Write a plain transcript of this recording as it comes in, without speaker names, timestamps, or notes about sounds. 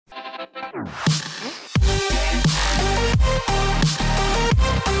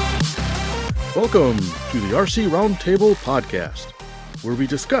Welcome to the RC Roundtable Podcast, where we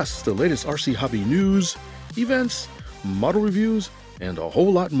discuss the latest RC hobby news, events, model reviews, and a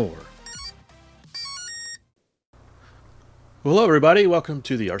whole lot more. Well, hello everybody, welcome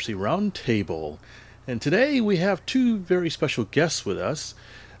to the RC Roundtable. And today we have two very special guests with us.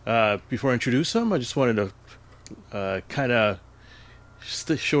 Before I introduce them, I just wanted to kind of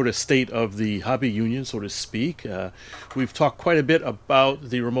show the state of the hobby union, so to speak. We've talked quite a bit about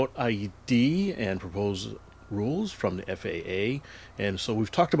the remote ID and proposed rules from the FAA, and so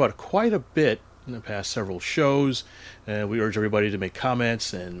we've talked about it quite a bit in the past several shows, and we urge everybody to make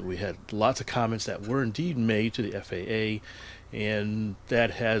comments, and we had lots of comments that were indeed made to the FAA, and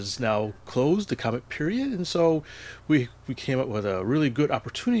that has now closed the comment period, and so we came up with a really good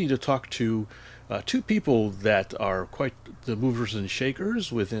opportunity to talk to two people that are quite the movers and shakers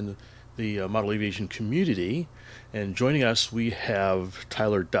within the model aviation community. And joining us, we have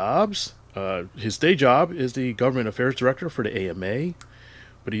Tyler Dobbs. His day job is the Government Affairs Director for the AMA,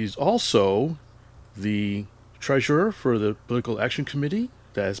 but he's also the treasurer for the Political Action Committee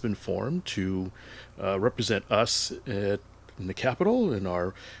that has been formed to represent us in the Capitol in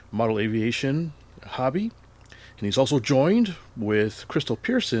our model aviation hobby. And he's also joined with Crystal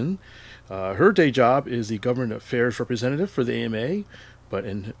Pearson. Her day job is the Government Affairs Representative for the AMA, but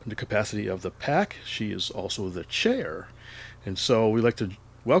in the capacity of the PAC, she is also the chair. And so we'd like to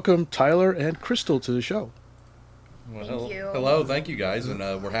welcome Tyler and Crystal to the show. Well, thank you. Hello, thank you guys, and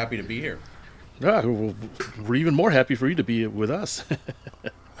we're happy to be here. Yeah, we're even more happy for you to be with us.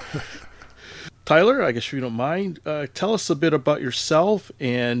 Tyler, I guess if you don't mind, tell us a bit about yourself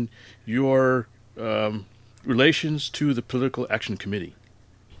and your relations to the Political Action Committee.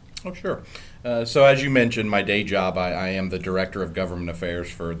 Oh, sure. So as you mentioned, my day job, I am the Director of Government Affairs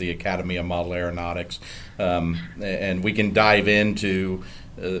for the Academy of Model Aeronautics, and we can dive into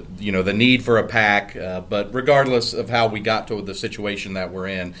the need for a PAC, but regardless of how we got to the situation that we're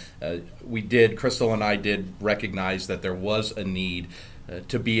in, Crystal and I did recognize that there was a need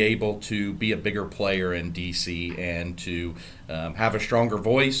to be able to be a bigger player in DC and to have a stronger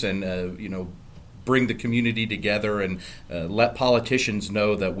voice and bring the community together and let politicians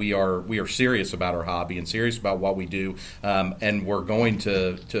know that we are serious about our hobby and serious about what we do, and we're going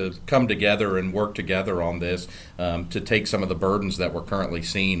to come together and work together on this to take some of the burdens that we're currently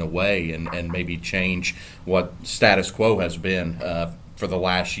seeing away and maybe change what status quo has been for the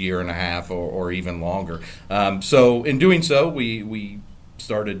last year and a half or even longer. So in doing so, we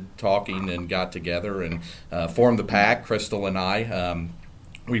started talking and got together and formed the PAC, Crystal and I.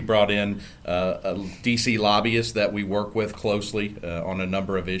 We brought in a DC lobbyist that we work with closely on a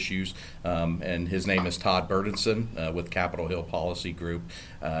number of issues, and his name is Todd Burdenson with Capitol Hill Policy Group.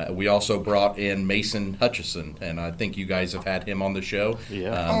 We also brought in Mason Hutchison, and I think you guys have had him on the show.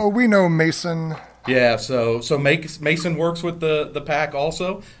 Yeah. We know Mason. Yeah, so Mason works with the PAC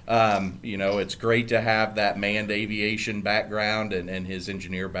also. It's great to have that manned aviation background, and his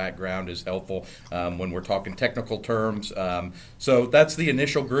engineer background is helpful when we're talking technical terms. So that's the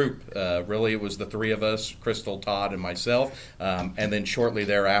initial group. Really, it was the three of us, Crystal, Todd, and myself. And then shortly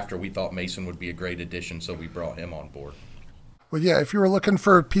thereafter, we thought Mason would be a great addition, so we brought him on board. Well, yeah, if you were looking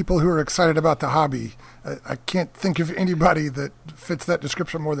for people who are excited about the hobby, I can't think of anybody that fits that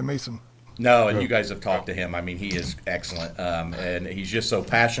description more than Mason. No, and you guys have talked to him. I mean, he is excellent, and he's just so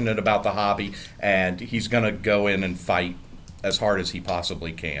passionate about the hobby, and he's going to go in and fight as hard as he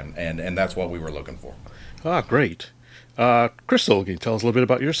possibly can, and that's what we were looking for. Ah, great. Crystal, can you tell us a little bit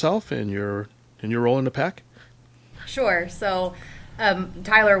about yourself and your role in the PAC? Sure. So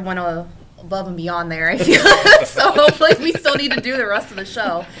Tyler went above and beyond there, I feel. So hopefully we still need to do the rest of the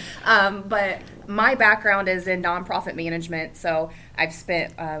show. But my background is in nonprofit management, so I've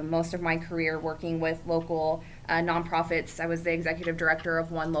spent most of my career working with local nonprofits. I was the executive director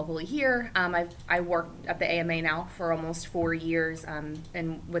of one locally here. I worked at the AMA now for almost 4 years,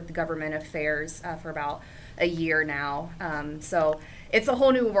 and with the government affairs for about a year now. So it's a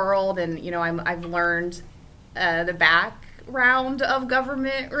whole new world, and I've learned the background of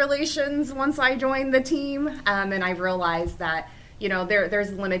government relations once I joined the team, and I realized that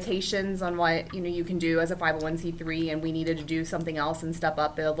there's limitations on what you can do as a 501c3, and we needed to do something else and step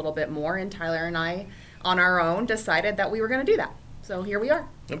up a little bit more. And Tyler and I, on our own, decided that we were going to do that. So here we are.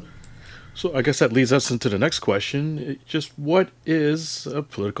 Yep. So I guess that leads us into the next question. Just what is a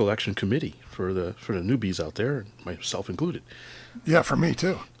political action committee for the newbies out there, myself included? Yeah, for me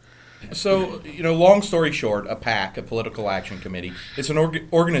too. So, long story short, a PAC, a political action committee, it's an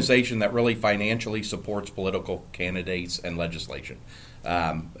organization that really financially supports political candidates and legislation.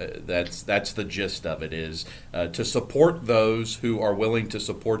 That's the gist of it, is to support those who are willing to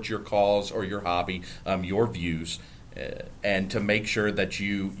support your cause or your hobby, your views, and to make sure that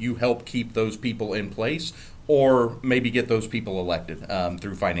you help keep those people in place, or maybe get those people elected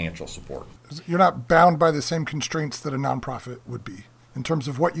through financial support. You're not bound by the same constraints that a nonprofit would be in terms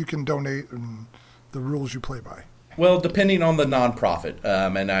of what you can donate and the rules you play by. Well, depending on the nonprofit,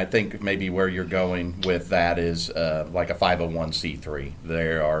 and I think maybe where you're going with that is like a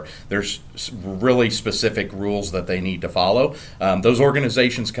 501c3. There's really specific rules that they need to follow. Those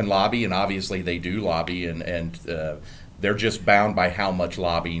organizations can lobby, and obviously they do lobby, and they're just bound by how much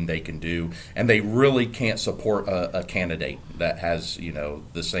lobbying they can do, and they really can't support a candidate that has,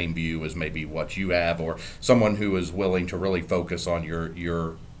 the same view as maybe what you have, or someone who is willing to really focus on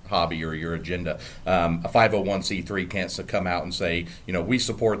your hobby or your agenda. A 501c3 can't come out and say, we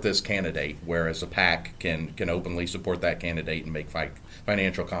support this candidate, whereas a PAC can openly support that candidate and make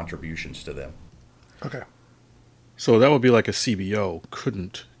financial contributions to them. Okay. So that would be like a CBO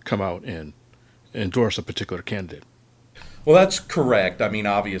couldn't come out and endorse a particular candidate. Well, that's correct. I mean,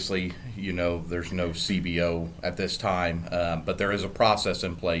 obviously, there's no CBO at this time, but there is a process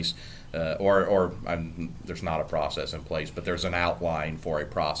in place, there's not a process in place, but there's an outline for a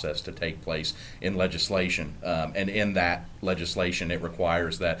process to take place in legislation. And in that legislation, it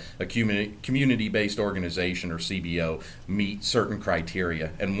requires that a community-based organization, or CBO, meet certain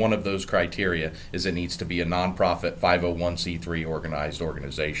criteria. And one of those criteria is it needs to be a nonprofit 501c3 organized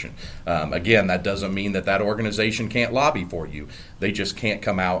organization. Again, that doesn't mean that organization can't lobby for you. They just can't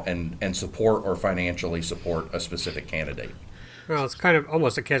come out and support or financially support a specific candidate. Well, it's kind of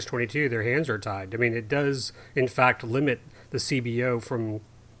almost a catch-22. Their hands are tied. I mean, it does, in fact, limit the CBO from,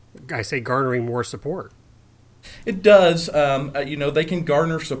 garnering more support. It does. They can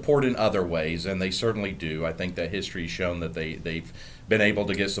garner support in other ways, and they certainly do. I think that history's shown that they've been able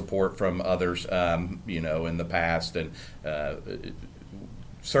to get support from others, in the past, and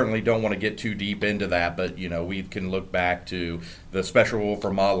certainly don't want to get too deep into that, but we can look back to the special rule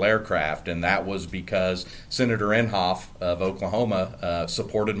for model aircraft, and that was because Senator Inhofe of Oklahoma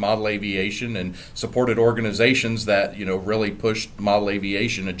supported model aviation and supported organizations that really pushed model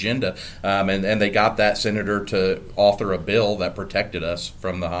aviation agenda, and they got that senator to author a bill that protected us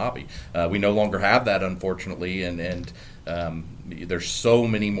from the hobby. We no longer have that, unfortunately, and there's so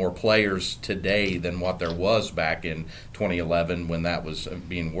many more players today than what there was back in 2011 when that was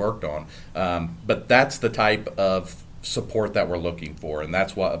being worked on. But that's the type of support that we're looking for, and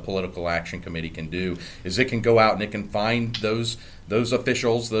that's what a political action committee can do, is it can go out and it can find those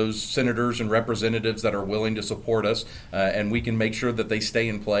officials, those senators and representatives that are willing to support us, and we can make sure that they stay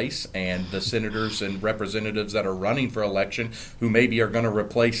in place. And the senators and representatives that are running for election, who maybe are going to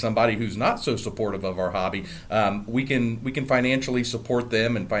replace somebody who's not so supportive of our hobby, we can financially support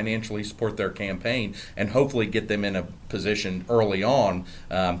them and financially support their campaign, and hopefully get them in a position early on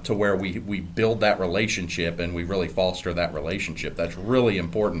to where we build that relationship and we really foster that relationship. That's really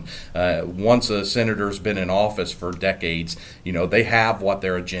important. Once a senator's been in office for decades, they have what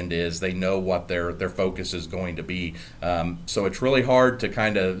their agenda is. They know what their focus is going to be. So it's really hard to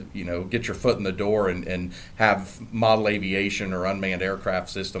kind of, get your foot in the door and have model aviation or unmanned aircraft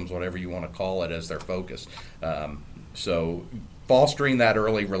systems, whatever you want to call it, as their focus. So fostering that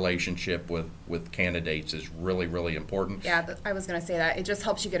early relationship with candidates is really, really important. Yeah, I was going to say that. It just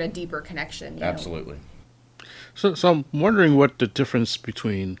helps you get a deeper connection. Absolutely. So I'm wondering what the difference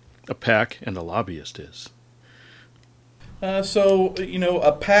between a PAC and a lobbyist is.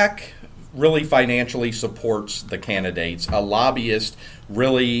 A PAC really financially supports the candidates. A lobbyist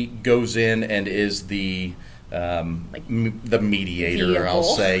really goes in and is the mediator, vehicle. I'll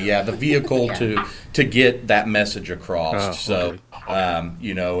say. Yeah, the vehicle to get that message across. Okay.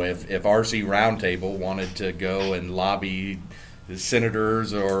 If RC Roundtable wanted to go and lobby the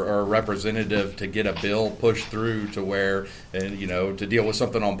senators or a representative to get a bill pushed through to where, to deal with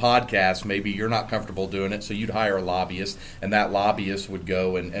something on podcasts, maybe you're not comfortable doing it, so you'd hire a lobbyist, and that lobbyist would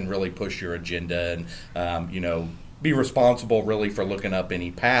go and really push your agenda and, be responsible really for looking up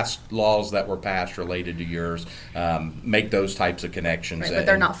any past laws that were passed related to yours, make those types of connections. Right, but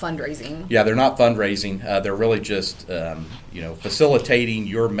they're not fundraising. Yeah, they're not fundraising. They're really just, facilitating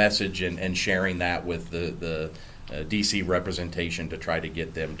your message and sharing that with the DC representation to try to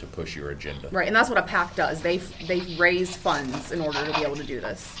get them to push your agenda. Right, and that's what a PAC does. They raise funds in order to be able to do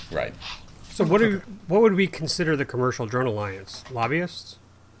this. Right. So what would we consider the Commercial Drone Alliance? Lobbyists?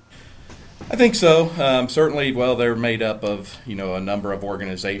 I think so. Certainly, they're made up of, a number of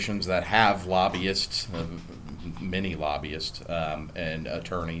organizations that have lobbyists, many lobbyists, and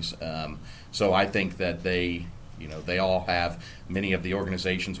attorneys. So I think that they They all have, many of the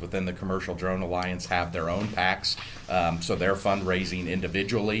organizations within the Commercial Drone Alliance have their own PACs, so they're fundraising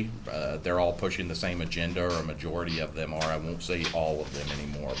individually. They're all pushing the same agenda, or a majority of them are. I won't say all of them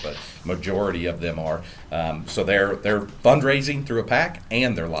anymore, but majority of them are. So they're fundraising through a PAC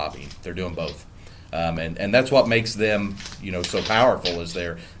and they're lobbying. They're doing both. And that's what makes them, so powerful, is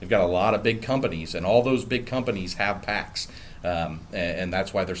they've got a lot of big companies, and all those big companies have PACs. And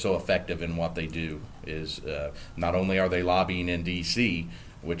that's why they're so effective in what they do, is not only are they lobbying in D.C.,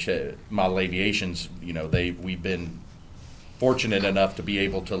 which Model Aviation's, we've been fortunate enough to be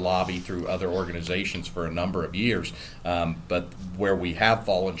able to lobby through other organizations for a number of years, but where we have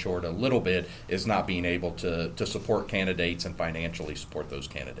fallen short a little bit is not being able to support candidates and financially support those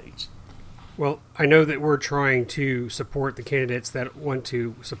candidates. Well, I know that we're trying to support the candidates that want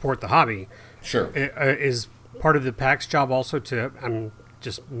to support the hobby. Sure. Is part of the PAC's job also to, I'm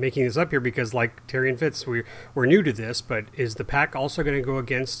just making this up here because, like Terry and Fitz, we're new to this, but is the PAC also going to go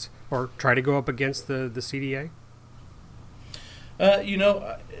against, or try to go up against the CDA?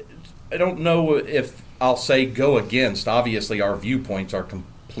 I don't know if I'll say go against. Obviously, our viewpoints are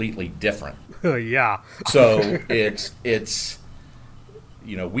completely different. Yeah. So it's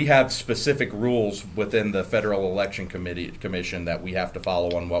we have specific rules within the Federal Election Commission that we have to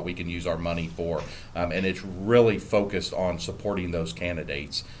follow on what we can use our money for, and it's really focused on supporting those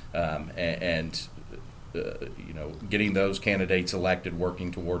candidates and getting those candidates elected,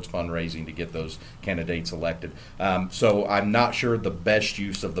 working towards fundraising to get those candidates elected. So I'm not sure the best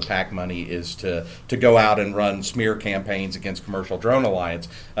use of the PAC money is to go out and run smear campaigns against Commercial Drone Alliance.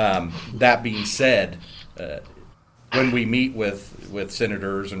 That being said, when we meet with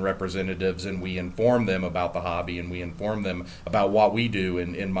senators and representatives and we inform them about the hobby and we inform them about what we do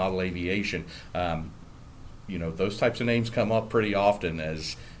in model aviation, those types of names come up pretty often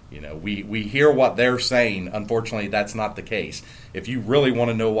as, we hear what they're saying. Unfortunately, that's not the case. If you really want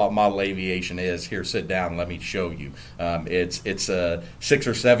to know what model aviation is, here, sit down, let me show you. It's a 6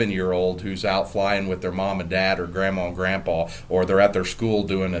 or 7 year old who's out flying with their mom and dad or grandma and grandpa, or they're at their school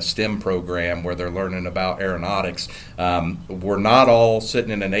doing a STEM program where they're learning about aeronautics. We're not all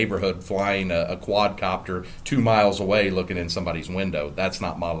sitting in a neighborhood flying a quadcopter 2 miles away looking in somebody's window. That's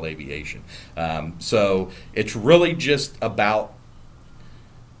not model aviation. So it's really just about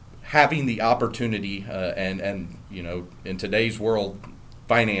having the opportunity, and in today's world,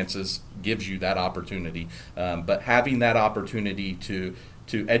 finances gives you that opportunity, but having that opportunity to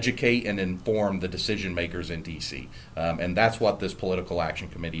educate and inform the decision makers in D.C. And that's what this Political Action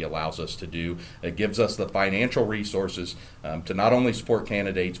Committee allows us to do. It gives us the financial resources to not only support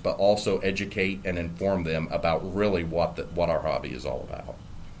candidates, but also educate and inform them about really what our hobby is all about.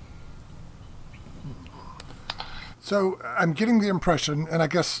 So I'm getting the impression, and I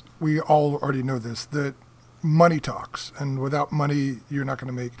guess we all already know this, that money talks, and without money, you're not going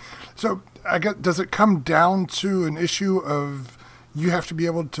to make. So I guess, does it come down to an issue of you have to be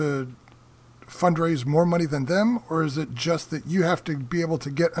able to fundraise more money than them, or is it just that you have to be able to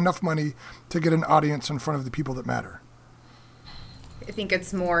get enough money to get an audience in front of the people that matter? I think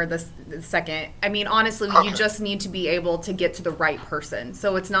it's more the second. I mean, honestly, you just need to be able to get to the right person.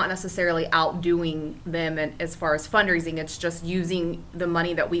 So it's not necessarily outdoing them as far as fundraising. It's just using the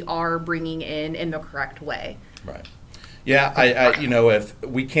money that we are bringing in the correct way. Right. Yeah, I if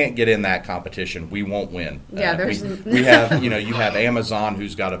we can't get in that competition, we won't win. Yeah, we have, you have Amazon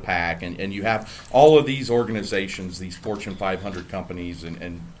who's got a PAC, and you have all of these organizations, these Fortune 500 companies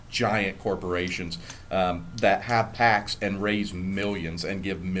and giant corporations that have PACs and raise millions and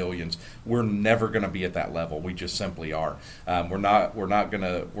give millions. We're never going to be at that level. We just simply are. We're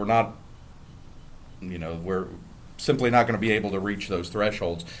simply not going to be able to reach those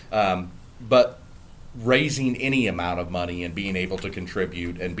thresholds. But raising any amount of money and being able to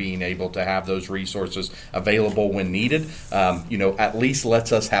contribute and being able to have those resources available when needed, at least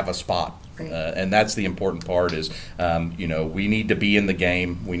lets us have a spot. And that's the important part is, we need to be in the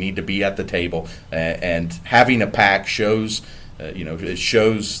game. We need to be at the table. And having a PAC shows, it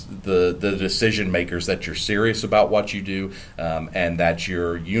shows the decision makers that you're serious about what you do, and that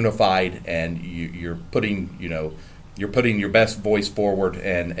you're unified and you're putting your best voice forward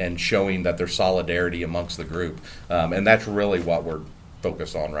and showing that there's solidarity amongst the group. And that's really what we're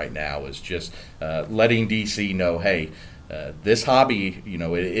focused on right now is just letting DC know, hey, this hobby,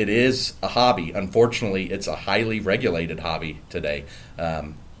 it is a hobby. Unfortunately, it's a highly regulated hobby today.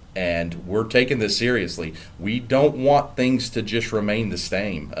 And we're taking this seriously. We don't want things to just remain the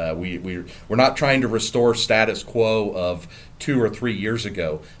same. We're not trying to restore status quo of 2 or 3 years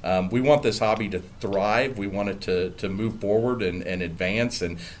ago. We want this hobby to thrive. We want it to move forward and advance,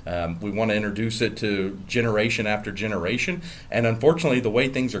 and we want to introduce it to generation after generation. And unfortunately, the way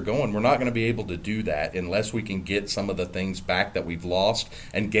things are going, we're not going to be able to do that unless we can get some of the things back that we've lost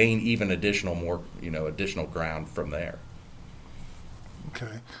and gain even additional ground from there.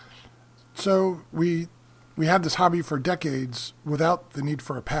 Okay. So we had this hobby for decades without the need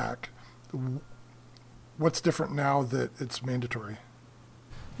for a pack. What's different now that it's mandatory?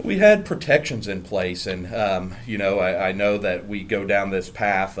 We had protections in place, and I know that we go down this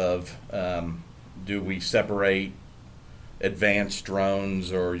path of do we separate advanced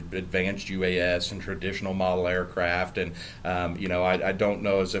drones or advanced UAS and traditional model aircraft, and I don't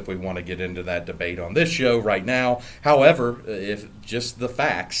know as if we want to get into that debate on this show right now. However, if just the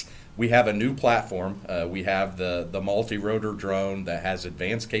facts, we have a new platform. We have the multi-rotor drone that has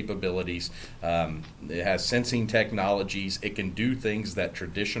advanced capabilities. It has sensing technologies. It can do things that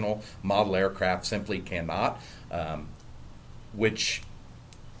traditional model aircraft simply cannot, which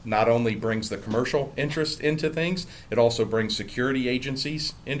not only brings the commercial interest into things, it also brings security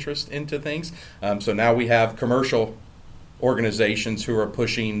agencies' interest into things. So now we have commercial organizations who are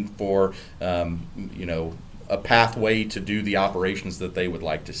pushing for, a pathway to do the operations that they would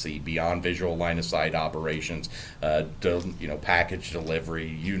like to see beyond visual line of sight operations, package delivery,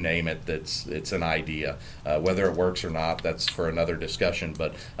 you name it. It's an idea. Whether it works or not, that's for another discussion.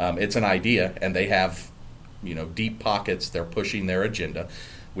 But it's an idea, and they have, deep pockets. They're pushing their agenda.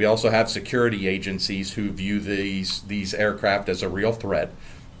 We also have security agencies who view these aircraft as a real threat.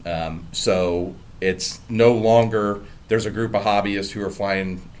 So it's no longer there's a group of hobbyists who are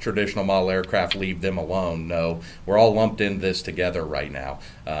flying traditional model aircraft, leave them alone. No, we're all lumped in this together right now.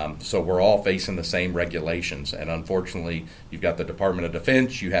 So we're all facing the same regulations. And unfortunately, you've got the Department of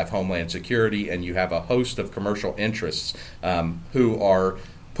Defense, you have Homeland Security, and you have a host of commercial interests who are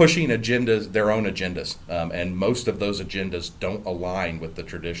pushing their own agendas, and most of those agendas don't align with the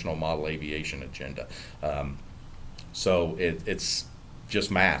traditional model aviation agenda. So it's just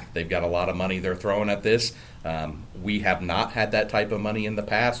math. They've got a lot of money they're throwing at this. We have not had that type of money in the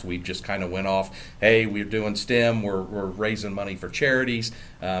past. We've just kind of went off, hey, we're doing STEM, we're raising money for charities.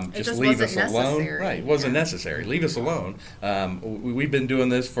 Just leave us alone. Right, it wasn't necessary. Leave us alone. We've been doing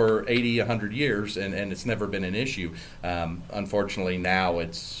this for 80, 100 years, and it's never been an issue. Unfortunately, now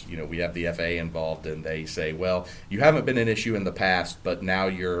it's, we have the FAA involved, and they say, well, you haven't been an issue in the past, but now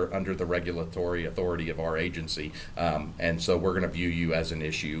you're under the regulatory authority of our agency, and so we're going to view you as an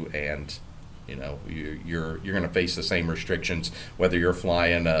issue, and you're going to face the same restrictions whether you're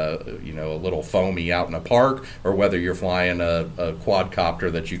flying a little foamy out in a park or whether you're flying a quadcopter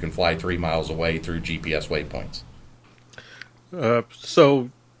that you can fly 3 miles away through GPS waypoints. So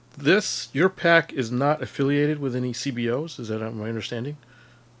your pack is not affiliated with any CBOs. Is that my understanding?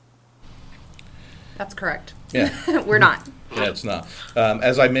 That's correct. Yeah. We're not. Yeah, it's not.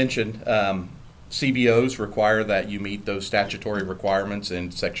 As I mentioned, CBOs require that you meet those statutory requirements in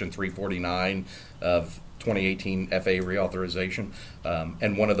Section 349 of 2018 FAA reauthorization.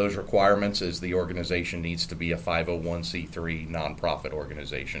 And one of those requirements is the organization needs to be a 501c3 nonprofit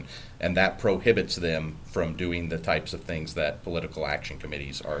organization. And that prohibits them from doing the types of things that political action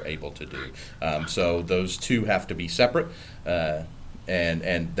committees are able to do. So those two have to be separate.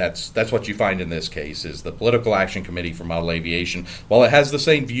 And that's what you find in this case is the Political Action Committee for Model Aviation. While it has the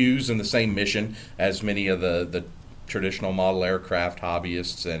same views and the same mission as many of the traditional model aircraft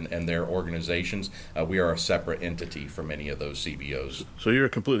hobbyists and their organizations, we are a separate entity from many of those CBOs. So you're a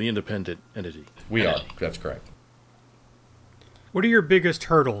completely independent entity. We are. That's correct. What are your biggest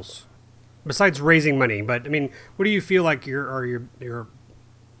hurdles besides raising money? But I mean, what do you feel like your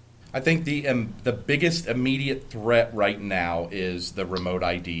I think the biggest immediate threat right now is the remote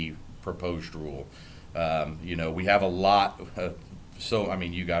ID proposed rule. We have a lot.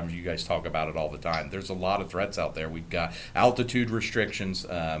 You guys talk about it all the time. There's a lot of threats out there. We've got altitude restrictions.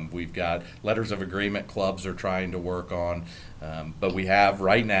 We've got letters of agreement clubs are trying to work on. But we have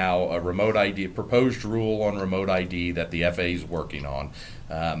right now a remote ID, proposed rule on remote ID that the FAA is working on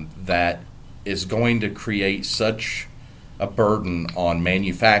that is going to create such a burden on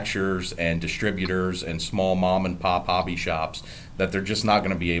manufacturers and distributors and small mom and pop hobby shops that they're just not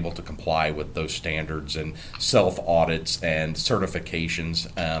going to be able to comply with those standards and self audits and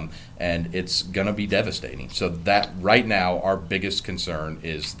certifications, and it's going to be devastating. So that right now our biggest concern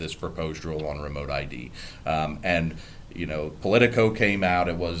is this proposed rule on remote ID, and Politico came out,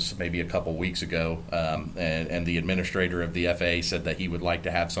 it was maybe a couple weeks ago, and the administrator of the FAA said that he would like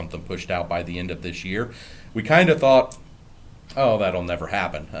to have something pushed out by the end of this year. We kind of thought, oh, that'll never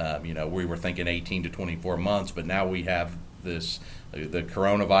happen. We were thinking 18 to 24 months, but now we have the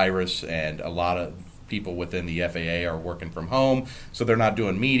coronavirus, and a lot of people within the FAA are working from home, so they're not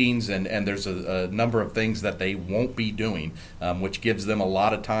doing meetings, and there's a number of things that they won't be doing, which gives them a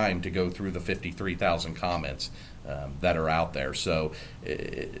lot of time to go through the 53,000 comments that are out there. So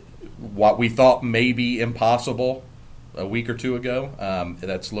what we thought may be impossible a week or two ago,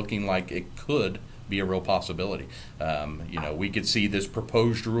 that's looking like it could be a real possibility. We could see this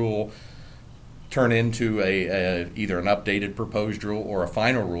proposed rule turn into either an updated proposed rule or a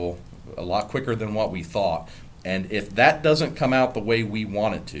final rule a lot quicker than what we thought. And if that doesn't come out the way we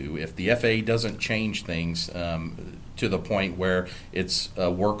want it to, if the FAA doesn't change things to the point where it's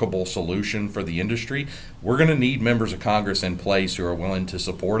a workable solution for the industry, we're going to need members of Congress in place who are willing to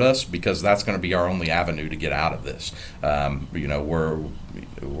support us, because that's going to be our only avenue to get out of this.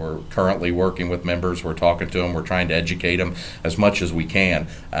 We're currently working with members. We're talking to them. We're trying to educate them as much as we can,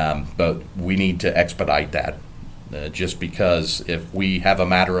 but we need to expedite that. Just because if we have a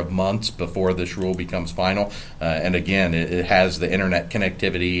matter of months before this rule becomes final, and again, it has the internet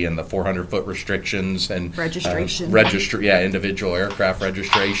connectivity and the 400-foot restrictions and registration, individual aircraft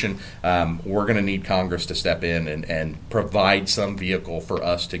registration, we're going to need Congress to step in and provide some vehicle for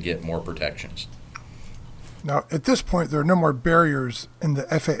us to get more protections. Now, at this point, there are no more barriers in the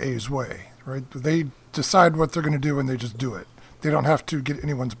FAA's way, right? They decide what they're going to do and they just do it. They don't have to get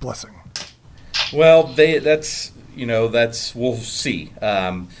anyone's blessing. Well, we'll see.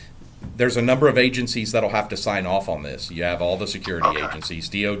 There's a number of agencies that'll have to sign off on this. You have all the security agencies,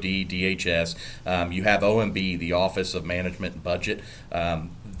 DOD, DHS. You have OMB, the Office of Management and Budget.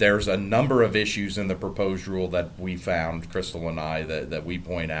 There's a number of issues in the proposed rule that we found, Crystal and I, that we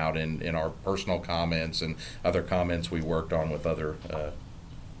point out in our personal comments and other comments we worked on with other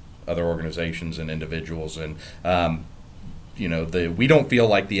organizations and individuals. And we don't feel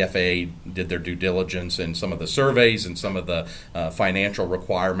like the FAA did their due diligence in some of the surveys and some of the financial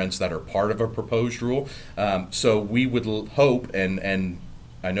requirements that are part of a proposed rule. So we would hope, and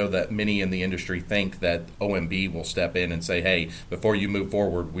I know that many in the industry think that OMB will step in and say, hey, before you move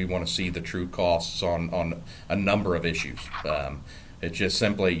forward, we want to see the true costs on a number of issues. It's just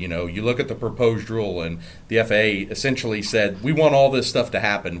simply, you look at the proposed rule, and the FAA essentially said, we want all this stuff to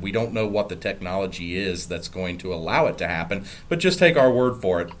happen. We don't know what the technology is that's going to allow it to happen, but just take our word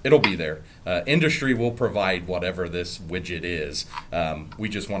for it. It'll be there. Industry will provide whatever this widget is. We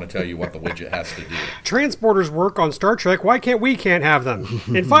just want to tell you what the widget has to do. Transporters work on Star Trek. Why can't we have them?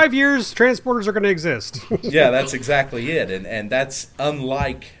 In 5 years, transporters are going to exist. Yeah, that's exactly it. And that's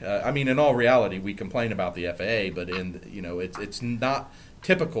unlike, in all reality, we complain about the FAA, but it's not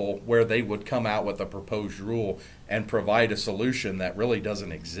typical where they would come out with a proposed rule and provide a solution that really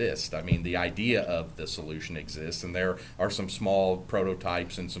doesn't exist. The idea of the solution exists, and there are some small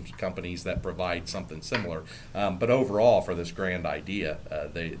prototypes and some companies that provide something similar. But overall, for this grand idea,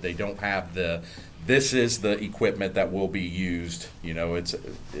 they don't have this is the equipment that will be used. It's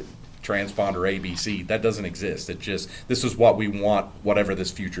transponder ABC. That doesn't exist. This is what we want, whatever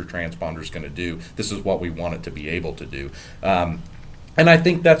this future transponder is going to do. This is what we want it to be able to do. And I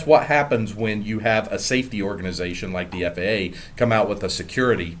think that's what happens when you have a safety organization like the FAA come out with a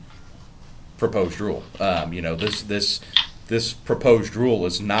security proposed rule. This proposed rule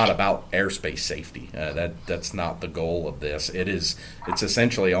is not about airspace safety. That's not the goal of this. It's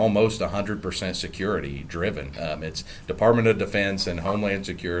essentially almost 100% security driven. It's Department of Defense and Homeland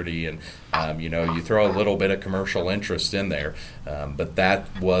Security, and you throw a little bit of commercial interest in there, but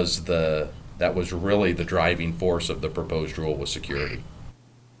that was really the driving force of the proposed rule, was security.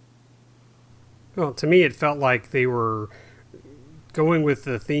 Well, to me, it felt like they were going with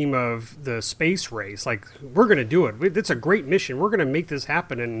the theme of the space race. Like, we're going to do it. It's a great mission. We're going to make this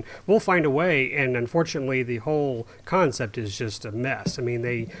happen, and we'll find a way. And unfortunately, the whole concept is just a mess.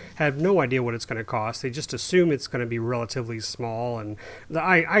 They have no idea what it's going to cost. They just assume it's going to be relatively small. And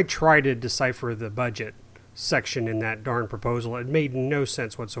I try to decipher the budget section in that darn proposal. It made no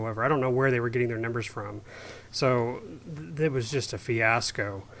sense whatsoever. I don't know where they were getting their numbers from. So it was just a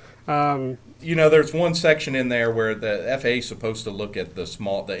fiasco. There's one section in there where the FAA is supposed to look at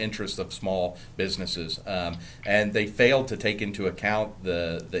the interests of small businesses, and they failed to take into account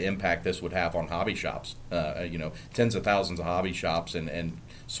the impact this would have on hobby shops. Tens of thousands of hobby shops and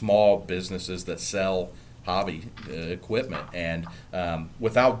small businesses that sell hobby equipment, and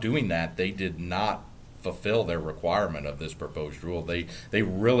without doing that, they did not fulfill their requirement of this proposed rule. They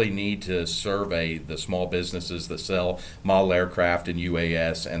really need to survey the small businesses that sell model aircraft and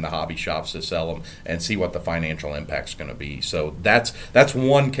UAS and the hobby shops that sell them and see what the financial impact's going to be. So that's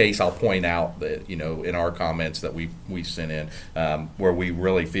one case I'll point out that, in our comments that we sent in, where we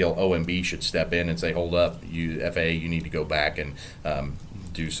really feel OMB should step in and say, hold up, FAA, you need to go back and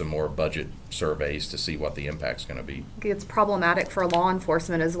do some more budget surveys to see what the impact's going to be. It's problematic for law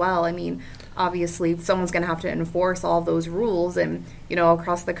enforcement as well. I mean, obviously, someone's going to have to enforce all those rules, and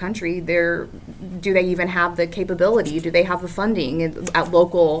across the country, do they even have the capability? Do they have the funding at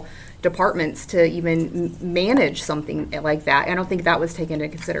local departments to even manage something like that? I don't think that was taken into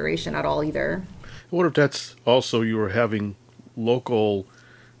consideration at all either. What if that's also you were having local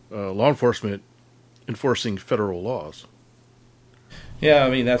law enforcement enforcing federal laws? Yeah,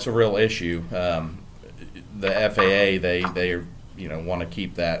 I mean, that's a real issue. The FAA, they want to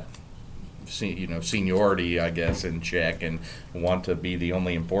keep that seniority, I guess, in check and want to be the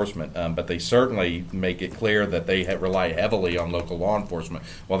only enforcement. But they certainly make it clear that they rely heavily on local law enforcement.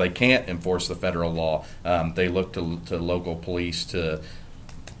 While they can't enforce the federal law, they look to local police to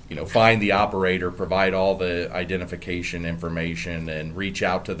find the operator, provide all the identification information, and reach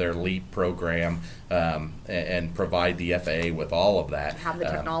out to their LEAP program and provide the FAA with all of that. Have the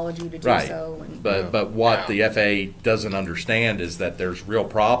technology to do right. so. But what the FAA doesn't understand is that there's real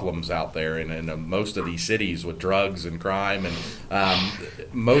problems out there in most of these cities with drugs and crime, and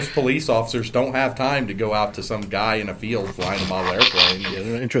most police officers don't have time to go out to some guy in a field flying a model airplane. Yeah,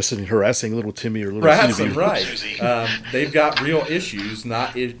 they're not interested in harassing little Timmy or little Harassing, Susie. right. They've got real issues,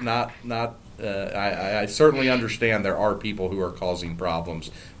 I certainly understand there are people who are causing problems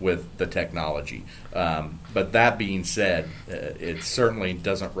with the technology. But that being said, it certainly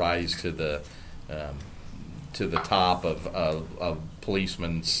doesn't rise to the top of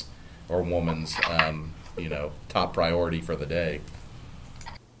policemen's or woman's top priority for the day.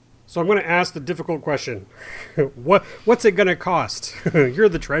 So I'm going to ask the difficult question. What's it going to cost? You're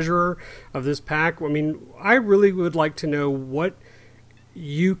the treasurer of this PAC. I mean, I really would like to know what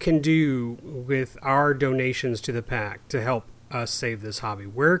you can do with our donations to the PAC to help us save this hobby.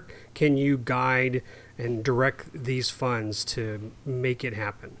 Where can you guide and direct these funds to make it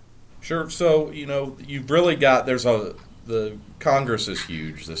happen? Sure. So, you've really got, the Congress is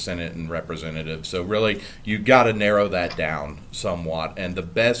huge, the Senate and Representatives. So really, you've got to narrow that down somewhat. And the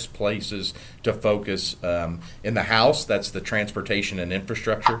best places to focus in the House, that's the Transportation and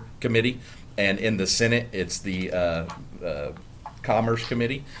Infrastructure Committee. And in the Senate, it's the Commerce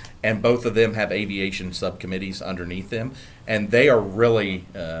Committee. And both of them have aviation subcommittees underneath them. And they are really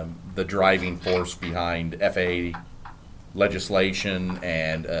the driving force behind FAA legislation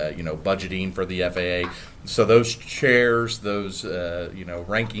and budgeting for the FAA. So those chairs, those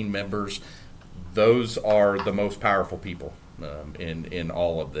ranking members, those are the most powerful people in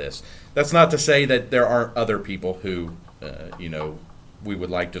all of this. That's not to say that there aren't other people who we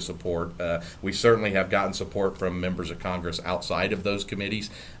would like to support. We certainly have gotten support from members of Congress outside of those committees.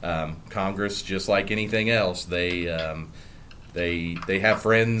 Congress, just like anything else, they have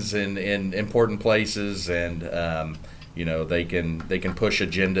friends in important places, and they can push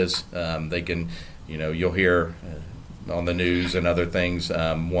agendas. They can, you'll hear on the news and other things,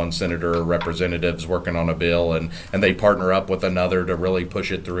 one senator or representative's working on a bill, and they partner up with another to really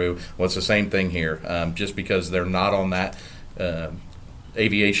push it through. Well, it's the same thing here. Just because they're not on that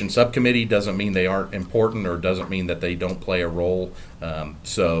aviation subcommittee doesn't mean they aren't important, or doesn't mean that they don't play a role.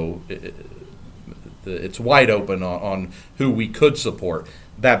 So it's wide open on who we could support.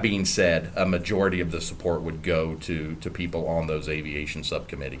 That being said, a majority of the support would go to people on those aviation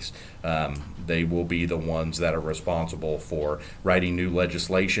subcommittees. They will be the ones that are responsible for writing new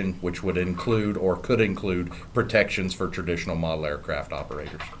legislation, which would include or could include protections for traditional model aircraft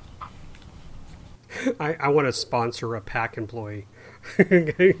operators. I want to sponsor a PAC employee.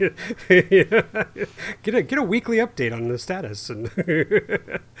 Get a weekly update on the status, and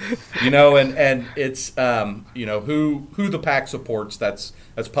and it's who the PAC supports. That's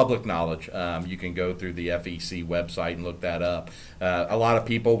public knowledge. You can go through the FEC website and look that up. A lot of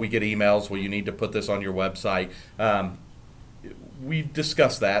people, we get emails, well, you need to put this on your website. We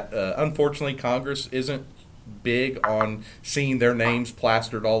discussed that. Unfortunately, Congress isn't big on seeing their names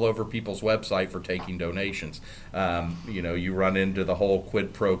plastered all over people's website for taking donations. You run into the whole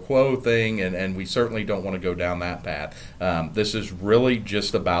quid pro quo thing, and we certainly don't want to go down that path. This is really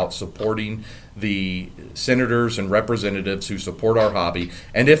just about supporting the senators and representatives who support our hobby.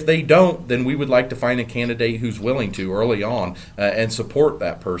 And if they don't, then we would like to find a candidate who's willing to early on and support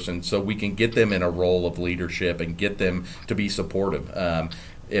that person, so we can get them in a role of leadership and get them to be supportive.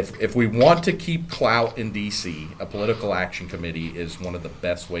 if we want to keep clout in D.C., a political action committee is one of the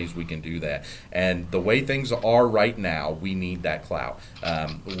best ways we can do that. And the way things are right now, we need that clout.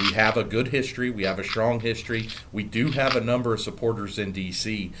 We have a good history. We have a strong history. We do have a number of supporters in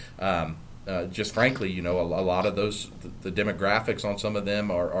D.C. Just frankly, a lot of the demographics on some of them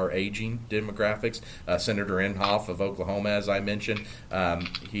are aging demographics. Senator Inhofe of Oklahoma, as I mentioned,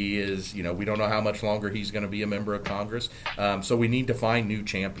 he is, we don't know how much longer he's going to be a member of Congress. So we need to find new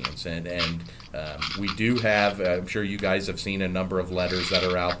champions. And we do have, I'm sure you guys have seen a number of letters that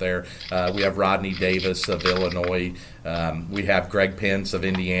are out there. We have Rodney Davis of Illinois. We have Greg Pence of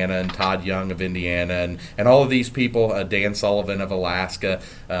Indiana and Todd Young of Indiana and all of these people, Dan Sullivan of Alaska.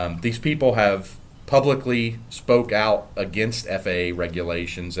 These people have publicly spoke out against FAA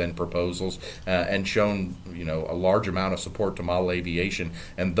regulations and proposals and shown a large amount of support to model aviation.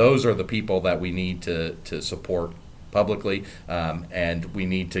 And those are the people that we need to support publicly, and we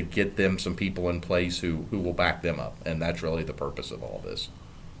need to get them some people in place who will back them up. And that's really the purpose of all this.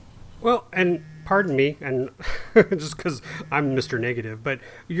 Well, and pardon me, and just because I'm Mr. Negative, but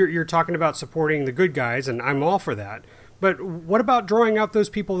you're talking about supporting the good guys, and I'm all for that. But what about drawing out those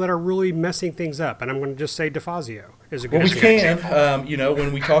people that are really messing things up? And I'm going to just say DeFazio is a good example. We can.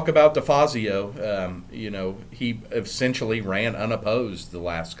 When we talk about DeFazio, he essentially ran unopposed the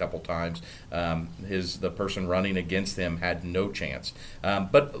last couple times. The person running against him had no chance.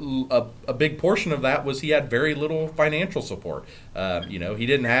 But a big portion of that was he had very little financial support. He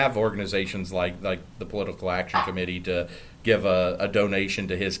didn't have organizations like the Political Action Committee to give a donation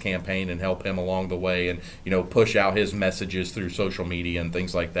to his campaign and help him along the way and, push out his messages through social media and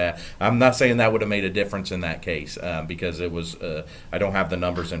things like that. I'm not saying that would have made a difference in that case because it was, I don't have the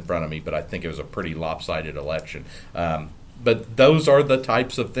numbers in front of me, but I think it was a pretty lopsided election. But those are the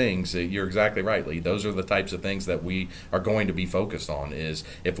types of things, you're exactly right, Lee, those are the types of things that we are going to be focused on is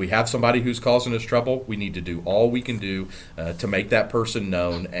if we have somebody who's causing us trouble, we need to do all we can do to make that person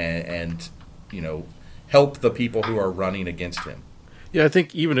known and help the people who are running against him. Yeah, I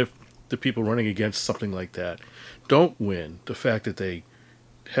think even if the people running against something like that don't win, the fact that they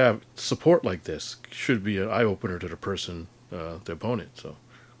have support like this should be an eye-opener to the person, the opponent. So,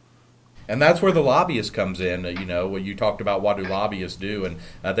 and that's where the lobbyist comes in. When you talked about what do lobbyists do, and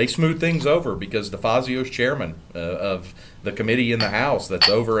they smooth things over because DeFazio's chairman of the committee in the House that's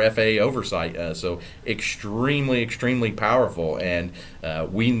over FAA oversight. So extremely, extremely powerful. And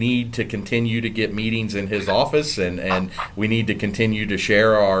we need to continue to get meetings in his office, and we need to continue to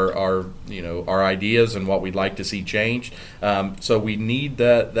share our ideas and what we'd like to see changed. So we need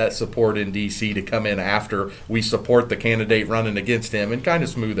that support in D.C. to come in after we support the candidate running against him and kind of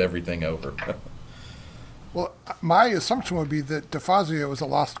smooth everything over. Well, my assumption would be that DeFazio is a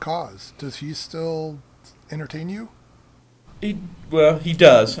lost cause. Does he still entertain you? He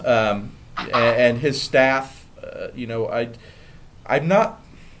does, and his staff. I'm not.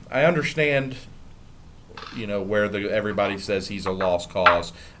 I understand, where everybody says he's a lost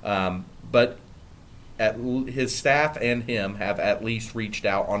cause, but his staff and him have at least reached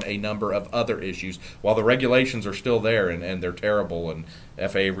out on a number of other issues. While the regulations are still there and they're terrible, and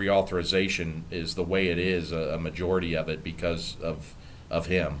FAA reauthorization is the way it is, a majority of it because of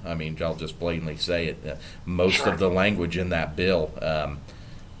him. I mean, I'll just blatantly say it. Most of the language in that bill,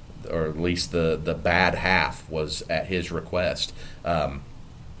 or at least the bad half, was at his request.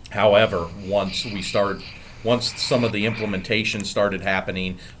 However, once some of the implementation started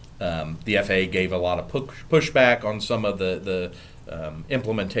happening, the FAA gave a lot of pushback on some of the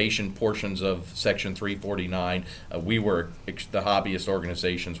implementation portions of Section 349. The hobbyist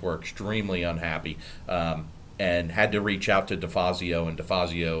organizations were extremely unhappy. And had to reach out to DeFazio, and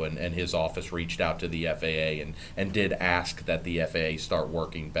DeFazio and his office reached out to the FAA and did ask that the FAA start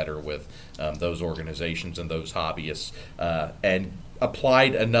working better with those organizations and those hobbyists and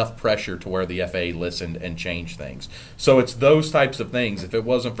applied enough pressure to where the FAA listened and changed things. So it's those types of things. If it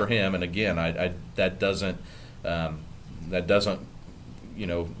wasn't for him, and again, that doesn't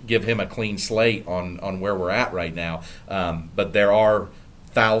give him a clean slate on where we're at right now. But there are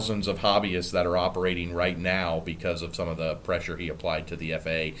thousands of hobbyists that are operating right now because of some of the pressure he applied to the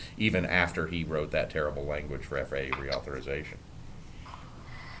FAA, even after he wrote that terrible language for FAA reauthorization.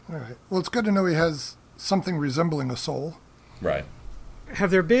 All right. Well, it's good to know he has something resembling a soul. Right.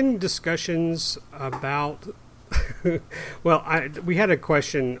 Have there been discussions about? We had a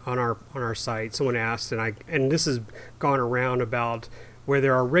question on our site. Someone asked, and this has gone around about where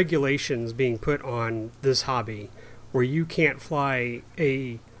there are regulations being put on this hobby, where you can't fly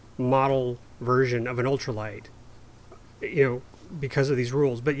a model version of an ultralight, because of these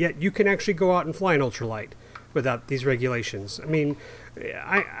rules, but yet you can actually go out and fly an ultralight. without these regulations. I mean,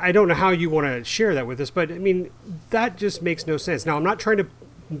 I don't know how you want to share that with us, but I mean, that just makes no sense. Now, I'm not trying to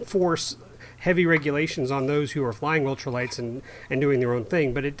force heavy regulations on those who are flying ultralights and doing their own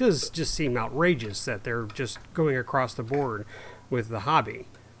thing, but it does just seem outrageous that they're just going across the board with the hobby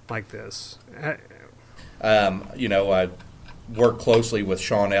like this. I work closely with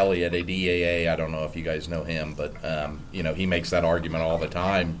Sean Elliott at DAA. I don't know if you guys know him, but he makes that argument all the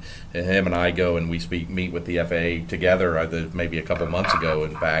time. And him and I go and we meet with the FAA together, maybe a couple months ago,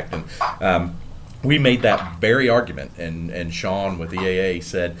 in fact, and we made that very argument. And Sean with the AA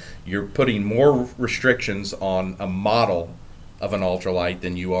said, "You're putting more restrictions on a model of an ultralight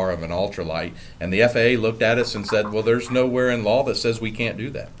than you are of an ultralight." And the FAA looked at us and said, "Well, there's nowhere in law that says we can't do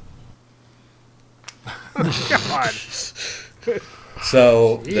that." God.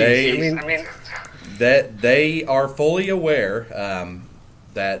 So Jeez, they are fully aware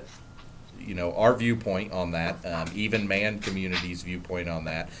that our viewpoint on that, even manned community's viewpoint on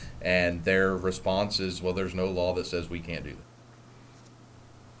that, and their response is, "Well, there's no law that says we can't do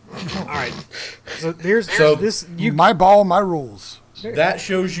that." All right. So this. My ball, my rules. That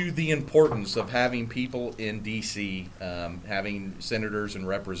shows you the importance of having people in D.C., having senators and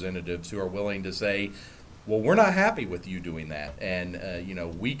representatives who are willing to say, "Well, we're not happy with you doing that, and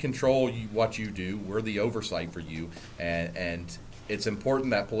we control what you do. We're the oversight for you, and it's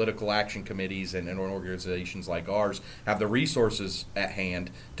important that political action committees and organizations like ours have the resources at hand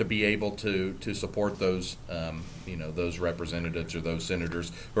to be able to support those those representatives or those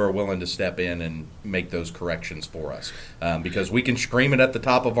senators who are willing to step in and make those corrections for us, because we can scream it at the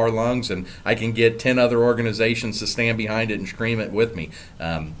top of our lungs, and I can get 10 other organizations to stand behind it and scream it with me,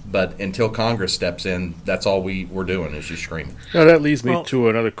 but until Congress steps in, that's all we're doing is just screaming." Now that leads me to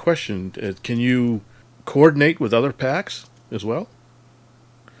another question. Can you coordinate with other PACs as well?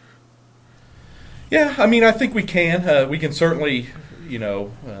 Yeah, I mean, I think we can. We can certainly,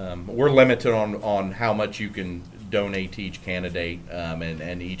 we're limited on how much you can donate to each candidate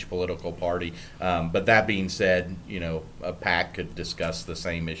and each political party. But that being said, a PAC could discuss the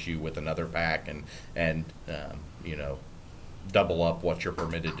same issue with another PAC and double up what you're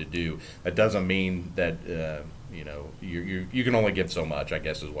permitted to do. That doesn't mean that you can only give so much, I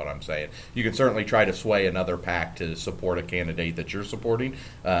guess is what I'm saying. You can certainly try to sway another PAC to support a candidate that you're supporting,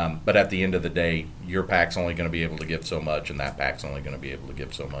 but at the end of the day, your PAC's only going to be able to give so much, and that PAC's only going to be able to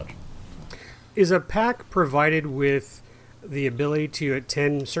give so much. Is a PAC provided with the ability to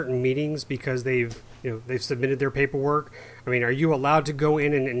attend certain meetings because they've submitted their paperwork? I mean, are you allowed to go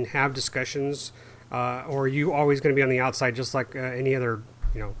in and have discussions, or are you always going to be on the outside just like any other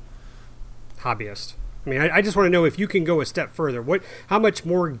hobbyist? I mean, I just want to know if you can go a step further. How much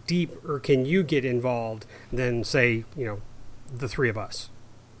more deep or can you get involved than, say, the three of us?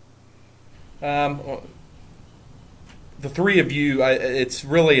 The three of you, it's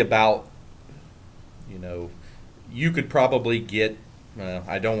really about, you could probably get,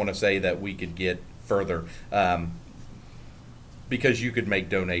 I don't want to say that we could get further, because you could make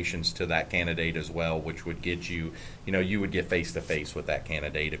donations to that candidate as well, which would get you, you would get face-to-face with that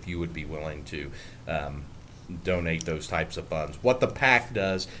candidate if you would be willing to donate those types of funds. What the PAC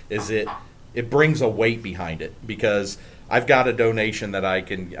does is it brings a weight behind it, because I've got a donation that I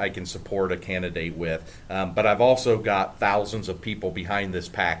can support a candidate with, but I've also got thousands of people behind this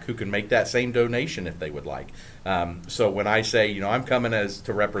PAC who can make that same donation if they would like. So when I say, I'm coming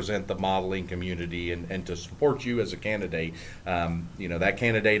to represent the modeling community and to support you as a candidate, that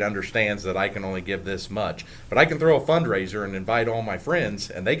candidate understands that I can only give this much, but I can throw a fundraiser and invite all my friends,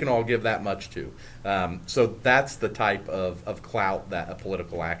 and they can all give that much too. So that's the type of clout that a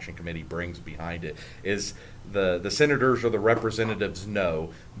political action committee brings behind it, is the senators or the representatives know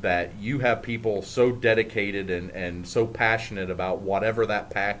that you have people so dedicated and so passionate about whatever that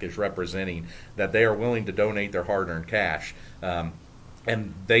PAC is representing that they are willing to donate their hard-earned cash.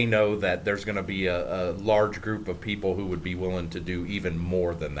 And they know that there's going to be a large group of people who would be willing to do even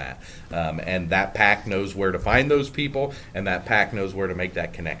more than that. And that PAC knows where to find those people, and that PAC knows where to make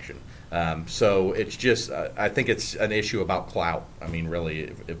that connection. So it's just, I think it's an issue about clout. I mean, really,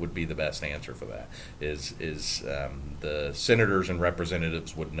 it would be the best answer for that, is the senators and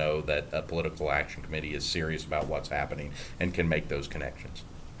representatives would know that a political action committee is serious about what's happening and can make those connections.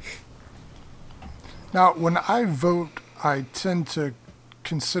 Now, when I vote, I tend to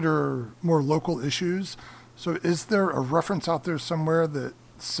consider more local issues. So is there a reference out there somewhere that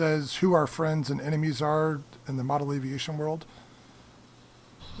says who our friends and enemies are in the model aviation world?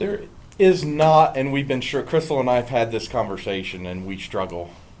 There is not, and we've been sure, Crystal and I have had this conversation, and we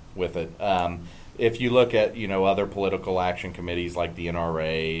struggle with it. if you look at, other political action committees like the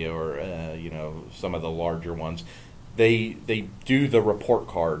NRA or, some of the larger ones, they do the report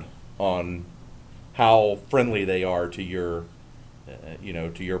card on how friendly they are to your,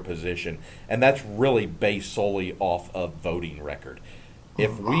 to your position. And that's really based solely off of voting record.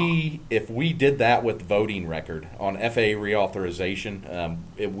 If we did that with voting record on FAA reauthorization,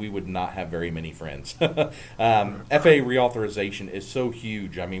 we would not have very many friends. FAA reauthorization is so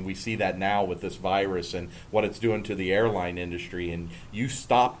huge. I mean, we see that now with this virus and what it's doing to the airline industry. And you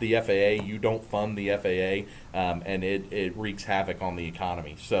stop the FAA, you don't fund the FAA, and it wreaks havoc on the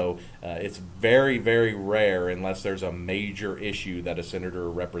economy. So it's very, very rare, unless there's a major issue that a senator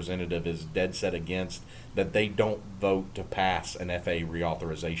or representative is dead set against, that they don't vote to pass an FAA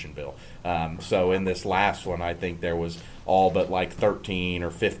reauthorization bill. So in this last one, I think there was all but like 13 or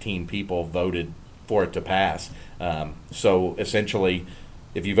 15 people voted for it to pass. So essentially,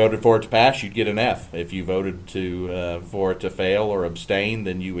 if you voted for it to pass, you'd get an F. If you voted for it to fail or abstain,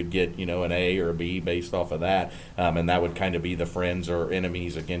 then you would get an A or a B based off of that, and that would kind of be the friends or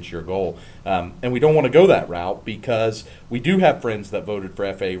enemies against your goal. And we don't want to go that route, because we do have friends that voted for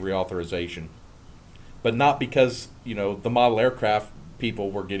FAA reauthorization, but not because the model aircraft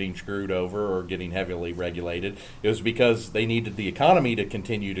people were getting screwed over or getting heavily regulated. It was because they needed the economy to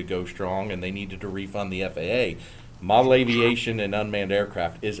continue to go strong, and they needed to refund the FAA. Model aviation and unmanned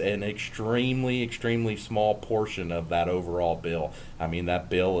aircraft is an extremely, extremely small portion of that overall bill. I mean, that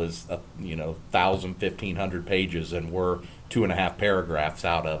bill is 1,000, 1,500 pages, and we're 2.5 paragraphs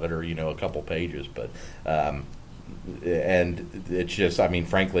out of it, or a couple pages. But and it's just,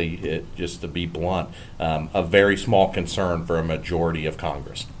 frankly, just to be blunt, a very small concern for a majority of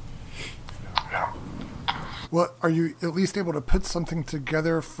Congress. Well, are you at least able to put something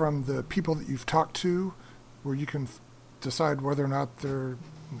together from the people that you've talked to, where you can decide whether or not they're...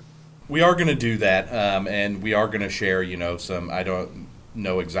 We are going to do that, and we are going to share, some, I don't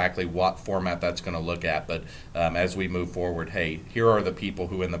know exactly what format that's going to look at, but as we move forward, hey, here are the people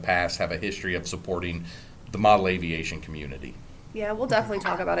who in the past have a history of supporting the model aviation community. Yeah, we'll definitely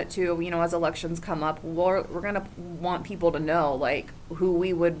talk about it too. As elections come up, we're going to want people to know, who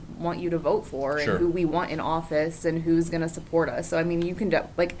we would want you to vote for, and Sure. who we want in office, and who's going to support us. So, you can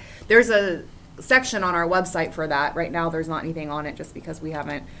there's a section on our website for that. Right now, there's not anything on it just because we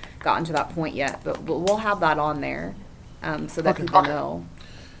haven't gotten to that point yet, but we'll have that on there so that people know.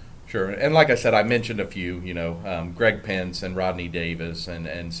 Sure. And like I said, I mentioned a few, Greg Pence and Rodney Davis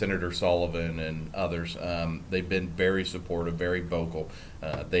and Senator Sullivan and others. They've been very supportive, very vocal.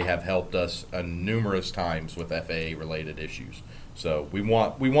 They have helped us numerous times with FAA-related issues. So we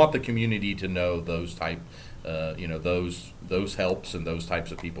want the community to know those type, those helps and those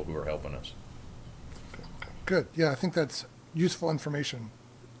types of people who are helping us. Good. Yeah, I think that's useful information.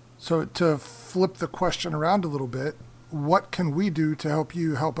 So to flip the question around a little bit, what can we do to help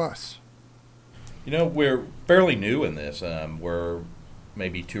you help us? We're fairly new in this. We're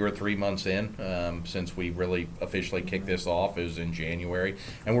maybe 2 or 3 months in since we really officially kicked this off. It was in January,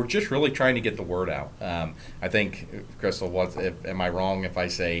 and we're just really trying to get the word out. I think, Crystal, am I wrong if I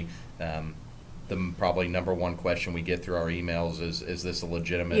say the probably number one question we get through our emails is this a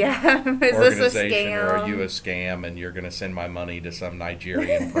legitimate is organization, this a scam? or are you a scam and you're going to send my money to some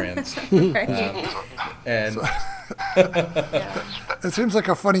Nigerian prince? And It seems like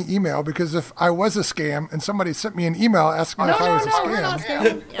a funny email, because if I was a scam and somebody sent me an email asking if I was a scam, we're not a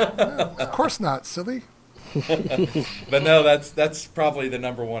scam. of course not, silly. But no, that's probably the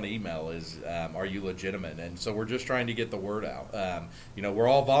number one email is, are you legitimate? And so we're just trying to get the word out. We're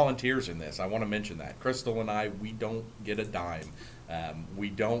all volunteers in this. I want to mention that. Crystal and I, we don't get a dime. We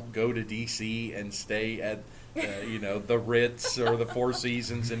don't go to D.C. and stay at, the Ritz or the Four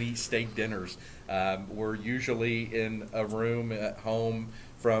Seasons and eat steak dinners. We're usually in a room at home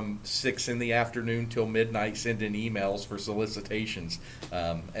from 6 in the afternoon till midnight sending emails for solicitations.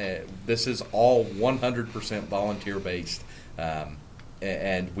 This is all 100% volunteer based.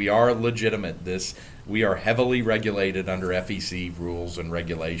 And we are legitimate. We are heavily regulated under FEC rules and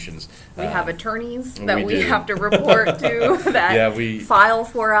regulations. We have attorneys that we we do. have to report to that file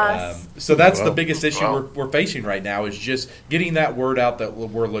for us. So that's the biggest issue we're facing right now, is just getting that word out that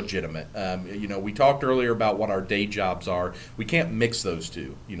we're legitimate. We talked earlier about what our day jobs are. We can't mix those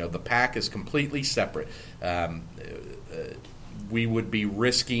two. The PAC is completely separate. We would be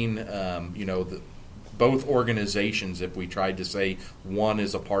risking, both organizations if we tried to say one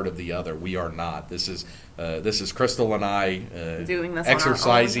is a part of the other. We are not. This is Crystal and I doing this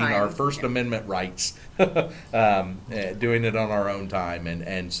exercising on our own our time. First Amendment rights, doing it on our own time.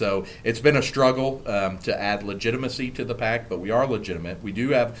 And so it's been a struggle to add legitimacy to the PAC, but we are legitimate. We do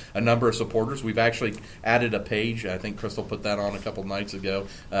have a number of supporters. We've actually added a page. I think Crystal put that on a couple nights ago.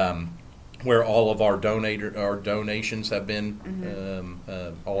 Where all of our donations have been,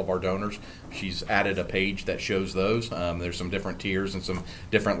 all of our donors. She's added a page that shows those. There's some different tiers and some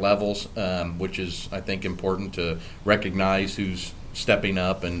different levels, which is, I think, important to recognize who's stepping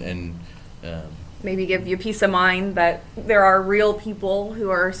up and Maybe give you peace of mind that there are real people who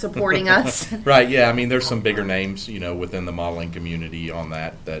are supporting us. right. Yeah, I mean, there's some bigger names, within the modeling community on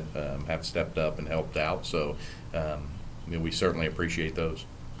that have stepped up and helped out. So, we certainly appreciate those.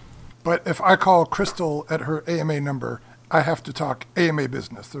 But if I call Crystal at her AMA number, I have to talk AMA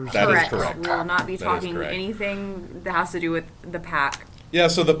business. That is correct. We will not be That is talking correct. anything that has to do with the PAC Yeah,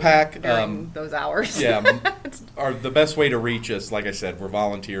 so the PAC, during those hours. yeah, the best way to reach us, like I said, we're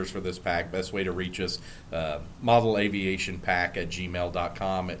volunteers for this PAC. Best way to reach us,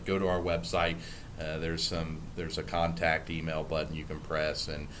 modelaviationpac@gmail.com. Go to our website. There's a contact email button you can press,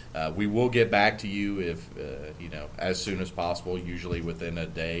 and we will get back to you if as soon as possible, usually within a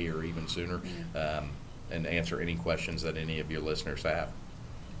day or even sooner, and answer any questions that any of your listeners have.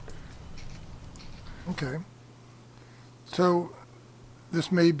 Okay. So this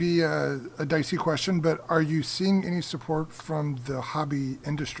may be a dicey question, but are you seeing any support from the hobby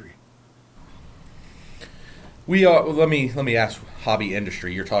industry? We are. Let me ask hobby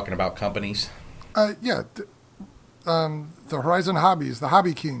industry. You're talking about companies. Yeah. The Horizon Hobbies, the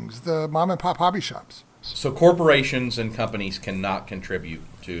Hobby Kings, the mom and pop hobby shops. So corporations and companies cannot contribute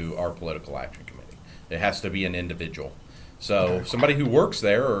to our political action committee. It has to be an individual. So somebody who works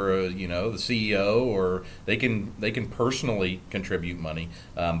there, or the CEO, or they can personally contribute money,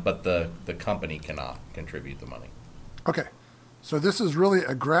 but the company cannot contribute the money. Okay. So this is really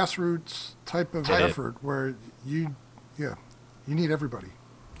a grassroots type of It is. effort where you need everybody.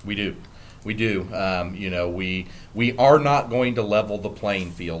 We do. We are not going to level the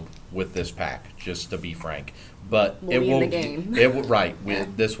playing field with this PAC, just to be frank. But We'll it be in will. the game. It will, right.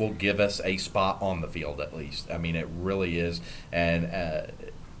 This will give us a spot on the field at least. I mean, it really is. And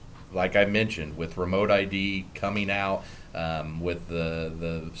like I mentioned, with remote ID coming out, with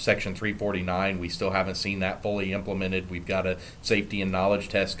the Section 349, we still haven't seen that fully implemented. We've got a safety and knowledge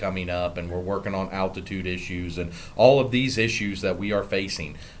test coming up, and we're working on altitude issues and all of these issues that we are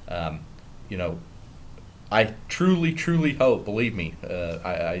facing. I truly, truly hope, believe me,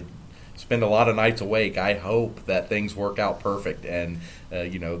 I spend a lot of nights awake. I hope that things work out perfect and,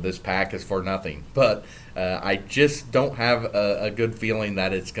 this PAC is for nothing. But I just don't have a good feeling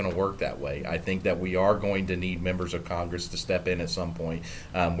that it's going to work that way. I think that we are going to need members of Congress to step in at some point.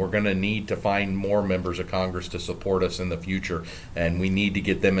 We're going to need to find more members of Congress to support us in the future, and we need to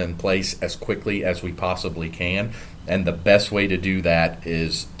get them in place as quickly as we possibly can. And the best way to do that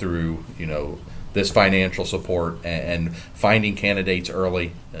is through, this financial support and finding candidates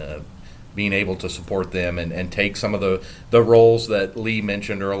early, being able to support them and take some of the roles that Lee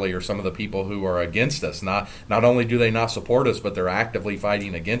mentioned earlier, some of the people who are against us. Not only do they not support us, but they're actively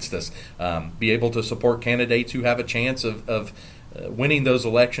fighting against us. Be able to support candidates who have a chance of winning those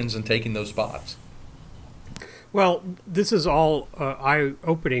elections and taking those spots. Well, this is all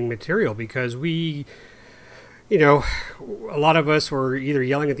eye-opening material because we, a lot of us were either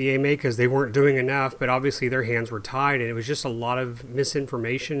yelling at the AMA because they weren't doing enough, but obviously their hands were tied, and it was just a lot of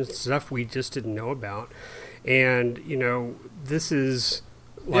misinformation, stuff we just didn't know about. And, this is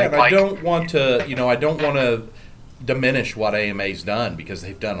Yeah, and I don't want to diminish what AMA's done, because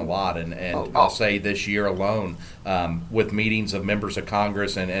they've done a lot, and I'll say this year alone, with meetings of members of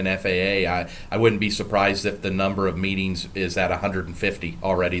Congress and FAA, I wouldn't be surprised if the number of meetings is at 150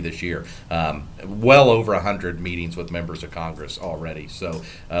 already this year. Well over 100 meetings with members of Congress already. So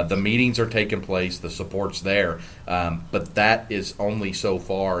the meetings are taking place, the support's there, but that is only so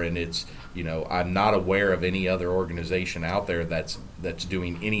far, and it's I'm not aware of any other organization out there that's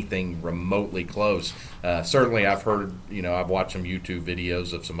doing anything remotely close. Certainly, I've heard, I've watched some YouTube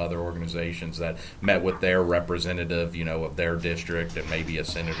videos of some other organizations that met with their representative, of their district and maybe a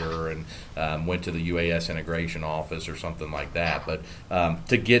senator, and went to the UAS integration office or something like that. But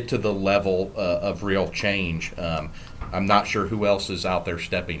to get to the level of real change, I'm not sure who else is out there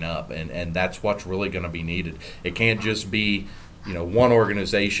stepping up, and that's what's really going to be needed. It can't just be one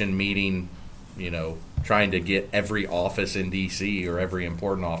organization meeting, trying to get every office in D.C. or every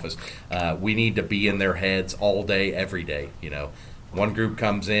important office. We need to be in their heads all day, every day. one group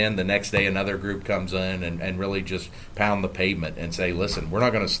comes in, the next day another group comes in, and really just pound the pavement and say, listen, we're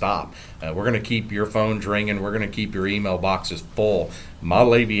not going to stop. We're going to keep your phones ringing. We're going to keep your email boxes full.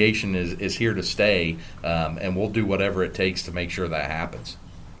 Model aviation is here to stay, and we'll do whatever it takes to make sure that happens.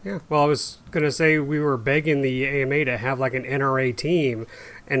 Yeah, well, I was going to say we were begging the AMA to have like an NRA team,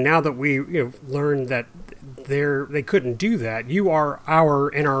 and now that we learned that they couldn't do that, you are our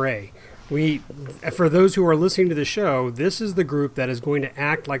NRA. For those who are listening to the show, this is the group that is going to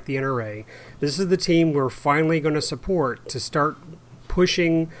act like the NRA. This is the team we're finally going to support to start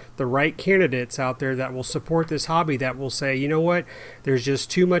pushing the right candidates out there that will support this hobby, that will say, you know what, there's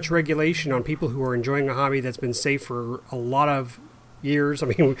just too much regulation on people who are enjoying a hobby that's been safe for a lot of years. I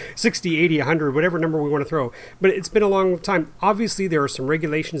mean, 60, 80, 100, whatever number we want to throw. But it's been a long time. Obviously, there are some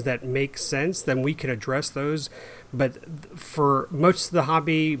regulations that make sense. Then we can address those. But for most of the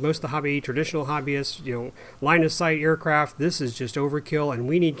hobby, traditional hobbyists, line of sight aircraft, this is just overkill. And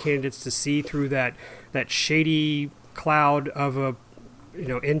we need candidates to see through that shady cloud of a,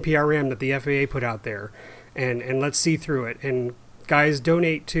 NPRM that the FAA put out there. And let's see through it. And guys,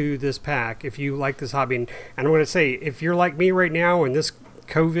 donate to this pack if you like this hobby. And I'm going to say, if you're like me right now and this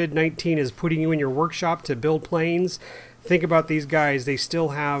COVID-19 is putting you in your workshop to build planes, think about these guys. They still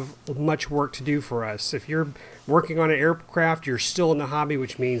have much work to do for us. If you're working on an aircraft, you're still in the hobby,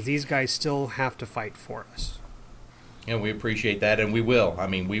 which means these guys still have to fight for us. And we appreciate that, and we will. I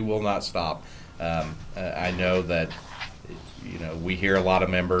mean, we will not stop. I know that we hear a lot of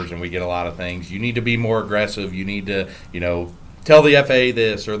members and we get a lot of things. You need to be more aggressive. You need to, tell the FAA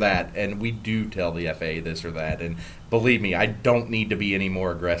this or that, and we do tell the FAA this or that. And believe me, I don't need to be any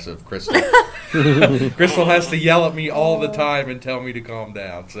more aggressive. Crystal Crystal has to yell at me all the time and tell me to calm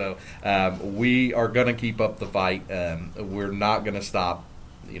down. So we are going to keep up the fight. We're not going to stop.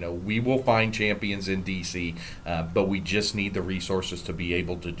 We will find champions in DC, but we just need the resources to be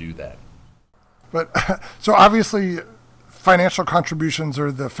able to do that. But so obviously, financial contributions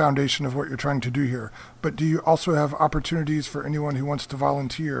are the foundation of what you're trying to do here. But do you also have opportunities for anyone who wants to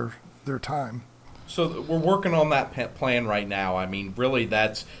volunteer their time? So we're working on that plan right now. I mean, really,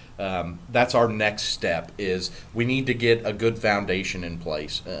 that's our next step. Is we need to get a good foundation in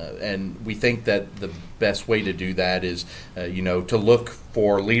place, and we think that the best way to do that is, to look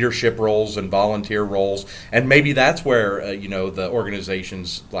for leadership roles and volunteer roles, and maybe that's where the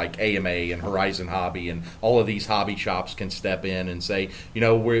organizations like AMA and Horizon Hobby and all of these hobby shops can step in and say,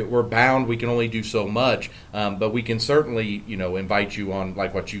 we're bound, we can only do so much, but we can certainly invite you on,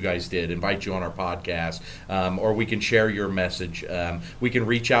 like what you guys did, invite you on our podcast, or we can share your message. We can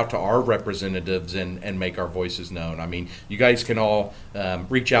reach out to our representatives and make our voices known. I mean, you guys can all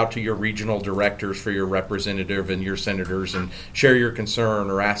reach out to your regional directors for your representative and your senators and share your concern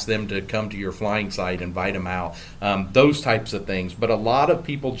or ask them to come to your flying site, invite them out, those types of things. But a lot of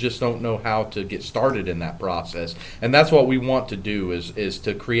people just don't know how to get started in that process. And that's what we want to do is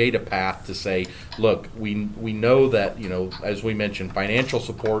to create a path to say, look, we know that, as we mentioned, financial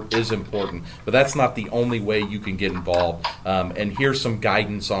support is important, but that's not the only way you can get involved. And here's some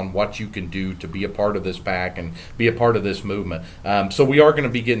guidance on what you can do to be a part of this pack and be a part of this movement. So we are going to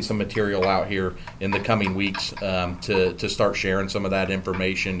be getting some material out here in the coming weeks to start sharing some of that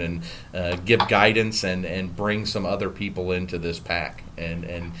information and give guidance and bring some other people into this pack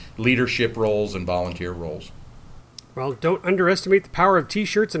and leadership roles and volunteer roles. Well, don't underestimate the power of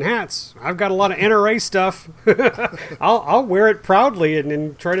T-shirts and hats. I've got a lot of NRA stuff. I'll wear it proudly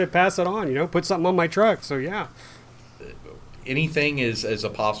and try to pass it on, put something on my truck. So, yeah. Anything is a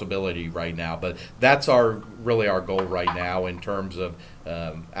possibility right now, but that's really our goal right now in terms of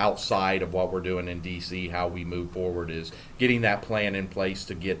outside of what we're doing in DC. How we move forward is getting that plan in place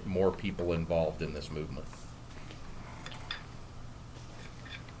to get more people involved in this movement.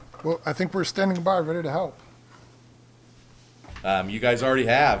 Well, I think we're standing by, ready to help. You guys already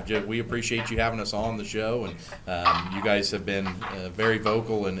have. We appreciate you having us on the show, and you guys have been very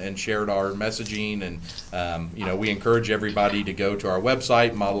vocal and shared our messaging. And we encourage everybody to go to our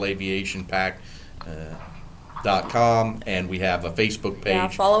website, modelaviationpack.com, and we have a Facebook page. Yeah,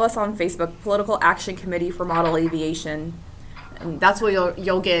 follow us on Facebook, Political Action Committee for Model Aviation. And that's where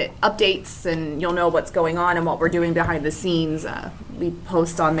you'll get updates and you'll know what's going on and what we're doing behind the scenes. We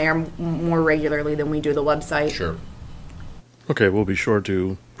post on there more regularly than we do the website. Sure. Okay, we'll be sure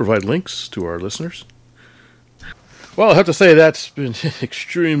to provide links to our listeners. Well, I have to say that's been an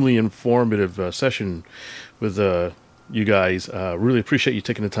extremely informative session with you guys. Really appreciate you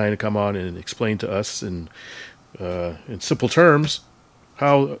taking the time to come on and explain to us in simple terms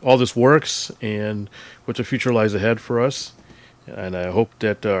how all this works and what the future lies ahead for us. And I hope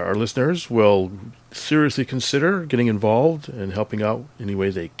that our listeners will seriously consider getting involved and helping out any way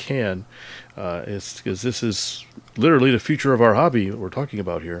they can. Because this is literally the future of our hobby we're talking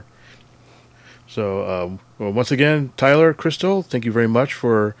about here. So, well, once again, Tyler, Crystal, thank you very much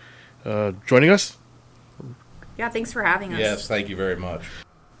for joining us. Yeah, thanks for having us. Yes, thank you very much.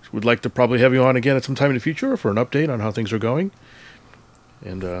 We'd like to probably have you on again at some time in the future for an update on how things are going.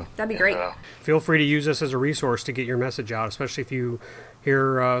 And That'd be great. Feel free to use us as a resource to get your message out, especially if you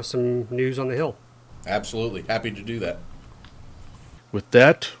hear some news on the Hill. Absolutely. Happy to do that. with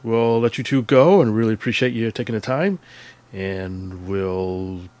that, we'll let you two go and really appreciate you taking the time. And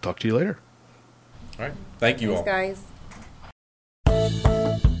we'll talk to you later. All right. Thank you all. Thanks, guys.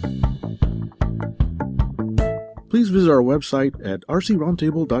 Please visit our website at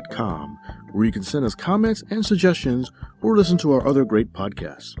rcroundtable.com, where you can send us comments and suggestions or listen to our other great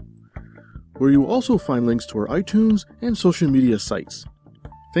podcasts, where you will also find links to our iTunes and social media sites.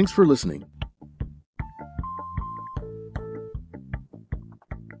 Thanks for listening.